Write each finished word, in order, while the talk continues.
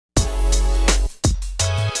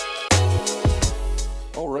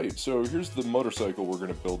Alright, so here's the motorcycle we're going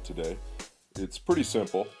to build today. It's pretty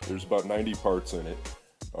simple. There's about 90 parts in it.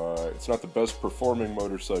 It's not the best performing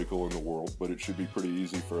motorcycle in the world, but it should be pretty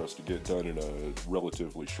easy for us to get done in a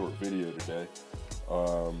relatively short video today.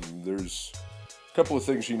 There's a couple of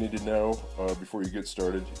things you need to know before you get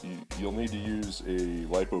started. You'll need to use a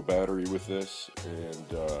LiPo battery with this,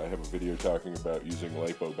 and I have a video talking about using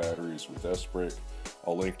LiPo batteries with SBrick.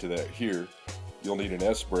 I'll link to that here. You'll need an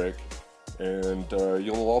SBrick, and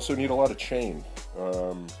you'll also need a lot of chain.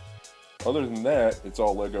 Other than that, it's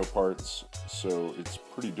all Lego parts, so it's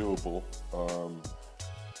pretty doable.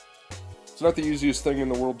 It's not the easiest thing in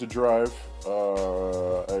the world to drive.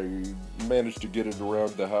 I managed to get it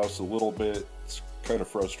around the house a little bit. It's kind of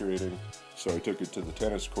frustrating, so I took it to the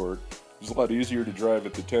tennis court. It was a lot easier to drive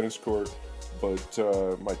at the tennis court, but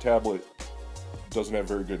my tablet doesn't have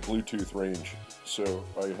very good Bluetooth range, so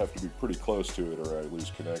I have to be pretty close to it or I lose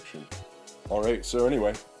connection. Alright, so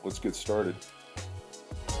anyway, let's get started.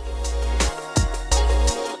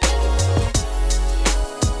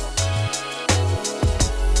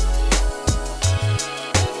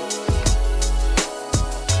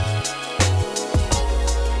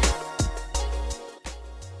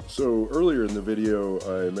 So earlier in the video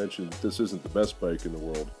I mentioned that this isn't the best bike in the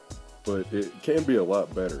world, but it can be a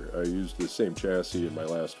lot better. I used the same chassis in my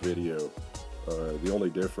last video. The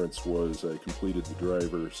only difference was I completed the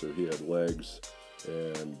driver, so he had legs,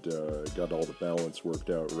 and got all the balance worked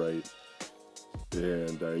out right.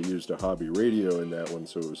 And I used a hobby radio in that one,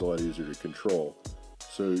 so it was a lot easier to control.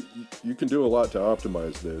 So you can do a lot to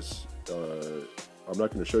optimize this. I'm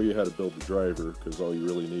not going to show you how to build the driver, because all you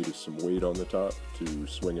really need is some weight on the top to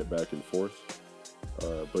swing it back and forth.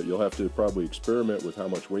 But you'll have to probably experiment with how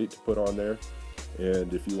much weight to put on there.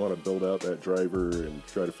 And if you want to build out that driver and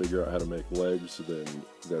try to figure out how to make legs, then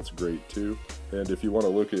that's great too. And if you want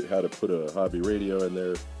to look at how to put a hobby radio in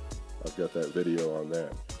there, I've got that video on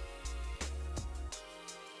that.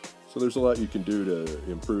 So there's a lot you can do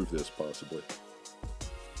to improve this possibly.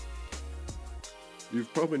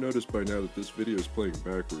 You've probably noticed by now that this video is playing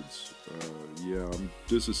backwards. Yeah, I'm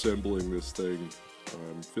disassembling this thing.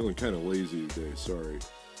 I'm feeling kind of lazy today, sorry.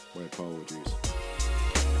 My apologies.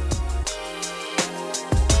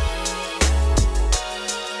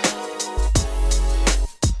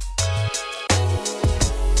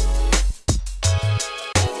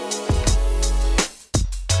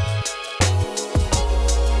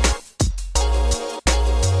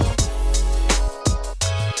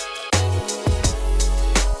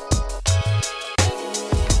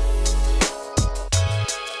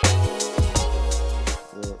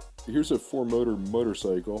 Here's a 4-motor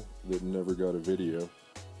motorcycle that never got a video. It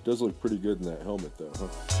does look pretty good in that helmet though, huh?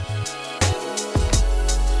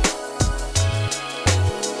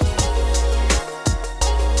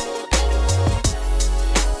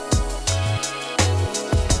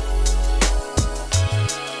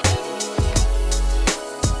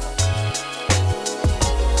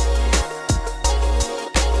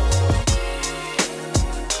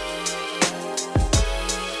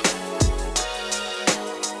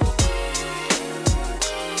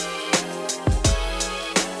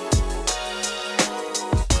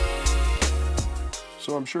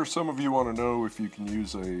 So I'm sure some of you want to know if you can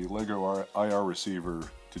use a Lego IR receiver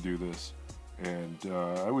to do this, and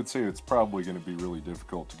I would say it's probably going to be really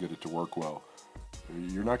difficult to get it to work well.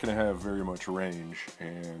 You're not going to have very much range,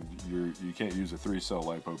 and you can't use a 3-cell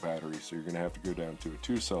LiPo battery, so you're going to have to go down to a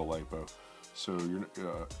 2-cell LiPo, so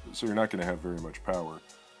you're not going to have very much power,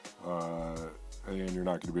 and you're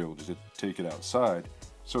not going to be able to take it outside,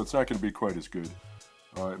 so it's not going to be quite as good.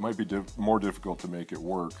 It might be more difficult to make it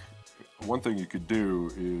work. One thing you could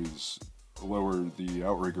do is lower the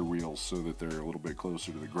outrigger wheels so that they're a little bit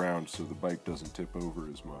closer to the ground so the bike doesn't tip over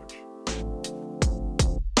as much.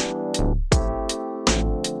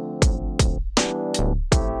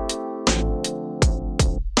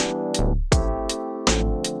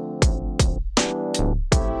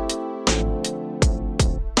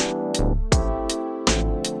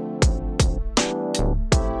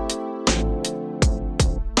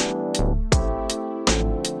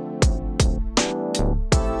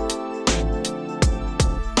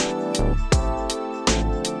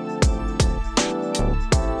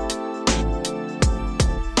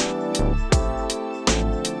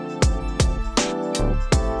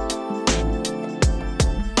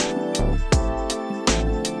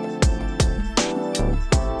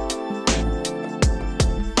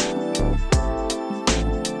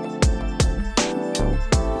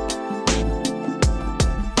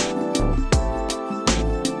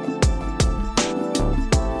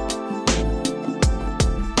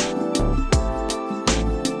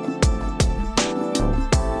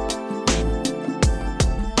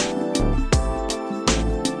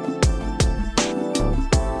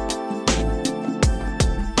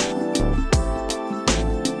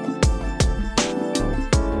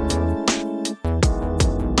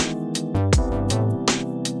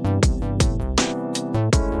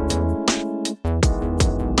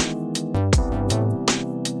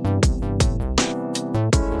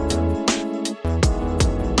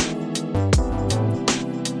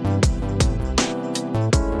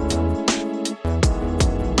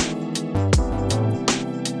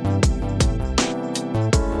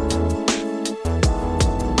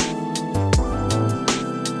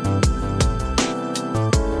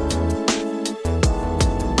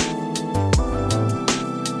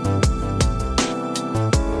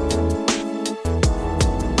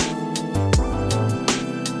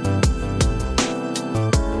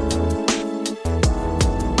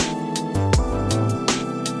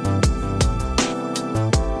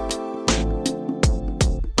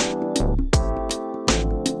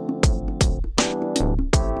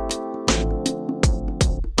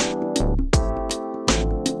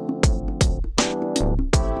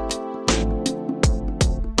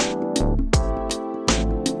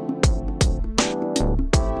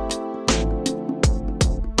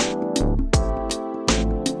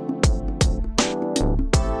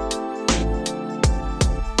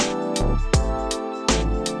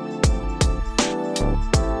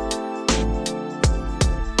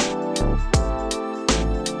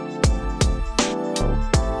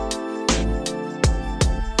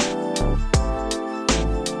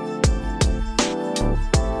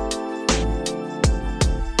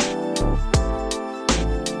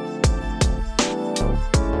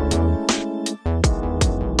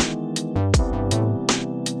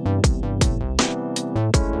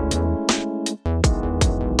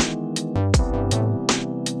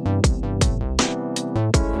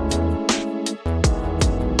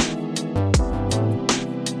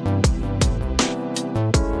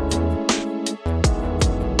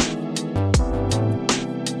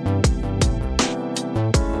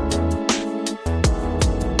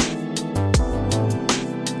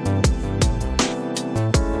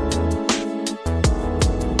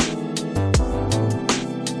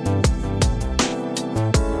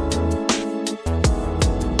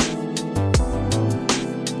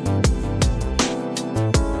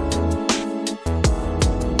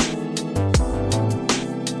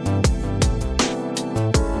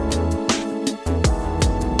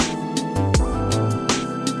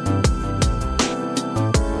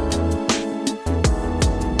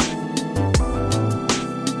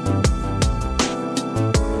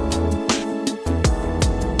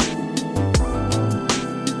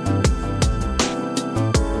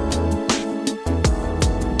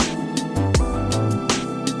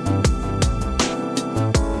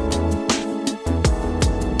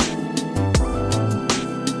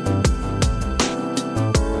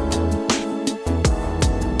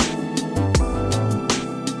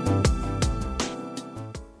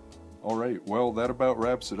 Alright, well that about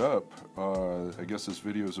wraps it up. I guess this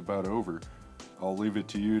video is about over. I'll leave it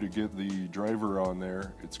to you to get the driver on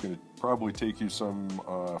there. It's going to probably take you some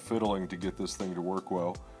fiddling to get this thing to work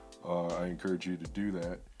well. I encourage you to do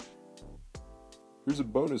that. Here's a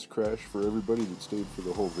bonus crash for everybody that stayed for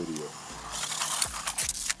the whole video.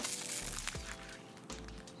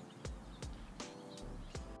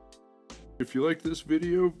 If you like this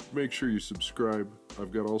video, make sure you subscribe.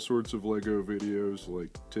 I've got all sorts of Lego videos like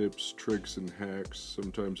tips, tricks, and hacks.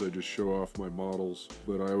 Sometimes I just show off my models,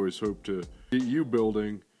 but I always hope to get you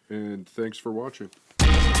building, and thanks for watching.